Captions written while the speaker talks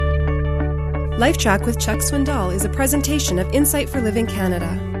LifeTrac with Chuck Swindoll is a presentation of Insight for Living Canada.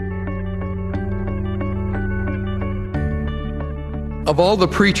 Of all the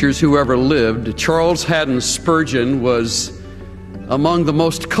preachers who ever lived, Charles Haddon Spurgeon was among the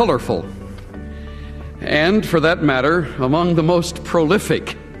most colorful, and for that matter, among the most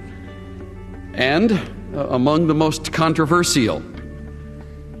prolific, and among the most controversial,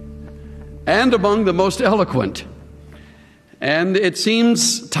 and among the most eloquent. And it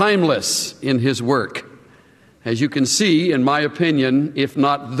seems timeless in his work. As you can see, in my opinion, if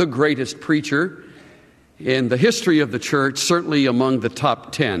not the greatest preacher in the history of the church, certainly among the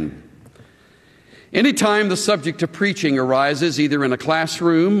top 10. Anytime the subject of preaching arises, either in a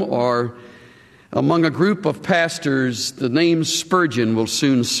classroom or among a group of pastors, the name Spurgeon will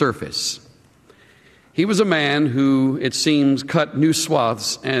soon surface. He was a man who, it seems, cut new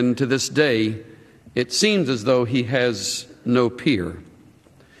swaths, and to this day, it seems as though he has no peer.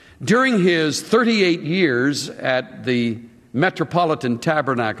 During his 38 years at the Metropolitan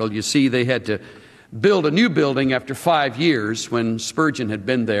Tabernacle, you see, they had to build a new building after 5 years when Spurgeon had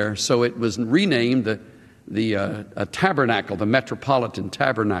been there, so it was renamed the Tabernacle, the Metropolitan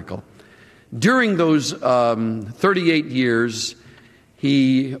Tabernacle. During those 38 years,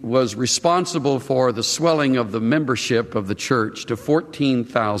 he was responsible for the swelling of the membership of the church to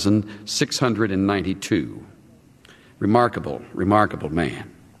 14,692. Remarkable, remarkable man.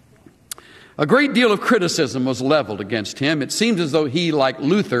 A great deal of criticism was leveled against him. It seems as though he, like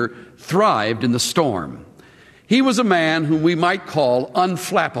Luther, thrived in the storm. He was a man whom we might call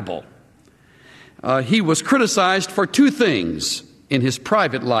unflappable. He was criticized for two things in his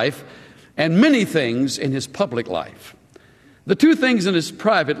private life and many things in his public life. The two things in his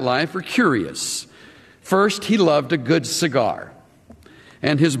private life are curious. First, he loved a good cigar.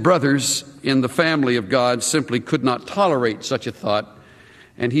 And his brothers in the family of God simply could not tolerate such a thought.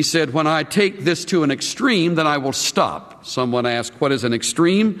 And he said, when I take this to an extreme, then I will stop. Someone asked, what is an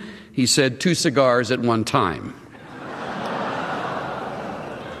extreme? He said, 2 cigars at one time.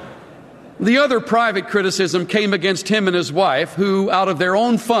 The other private criticism came against him and his wife, who, out of their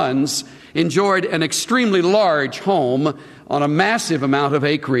own funds, enjoyed an extremely large home on a massive amount of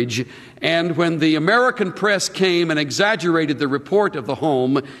acreage. And when the American press came and exaggerated the report of the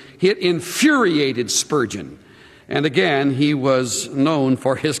home, it infuriated Spurgeon. And again, he was known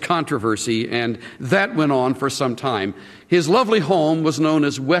for his controversy, and that went on for some time. His lovely home was known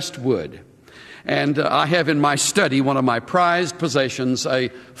as Westwood. And I have in my study, one of my prized possessions, a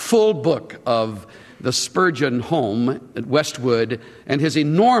full book of the Spurgeon home at Westwood and his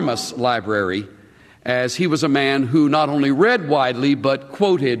enormous library, as he was a man who not only read widely, but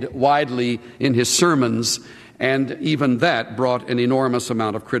quoted widely in his sermons, and even that brought an enormous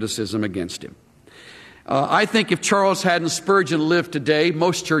amount of criticism against him. I think if Charles Haddon Spurgeon lived today,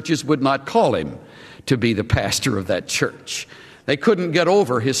 most churches would not call him to be the pastor of that church. They couldn't get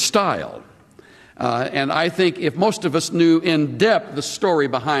over his style. And I think if most of us knew in depth the story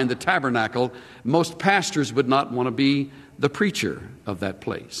behind the tabernacle, most pastors would not want to be the preacher of that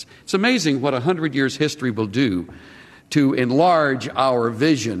place. It's amazing what 100 years history will do to enlarge our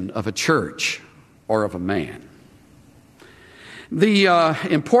vision of a church or of a man. The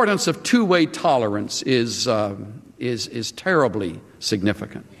importance of two-way tolerance is terribly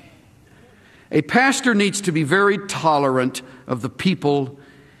significant. A pastor needs to be very tolerant of the people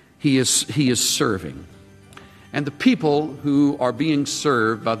he is serving. And the people who are being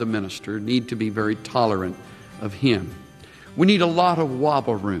served by the minister need to be very tolerant of him. We need a lot of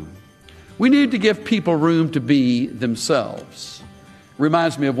wobble room. We need to give people room to be themselves.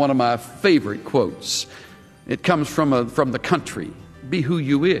 Reminds me of one of my favorite quotes. It comes from the country. Be who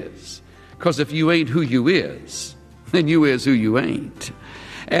you is. Because if you ain't who you is, then you is who you ain't.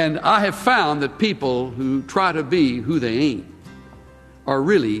 And I have found that people who try to be who they ain't are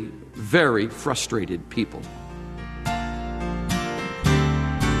really very frustrated people.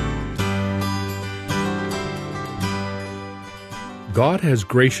 God has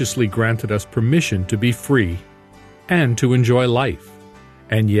graciously granted us permission to be free and to enjoy life.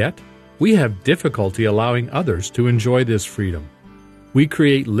 And yet, we have difficulty allowing others to enjoy this freedom. We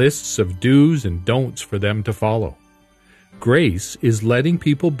create lists of do's and don'ts for them to follow. Grace is letting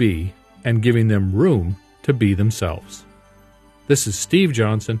people be and giving them room to be themselves. This is Steve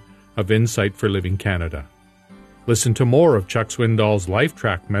Johnson of Insight for Living Canada. Listen to more of Chuck Swindoll's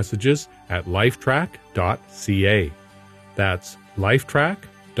LifeTrac messages at lifetrac.ca. That's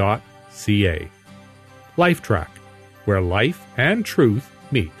lifetrac.ca. LifeTrac, where life and truth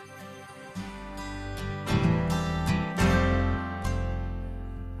meet.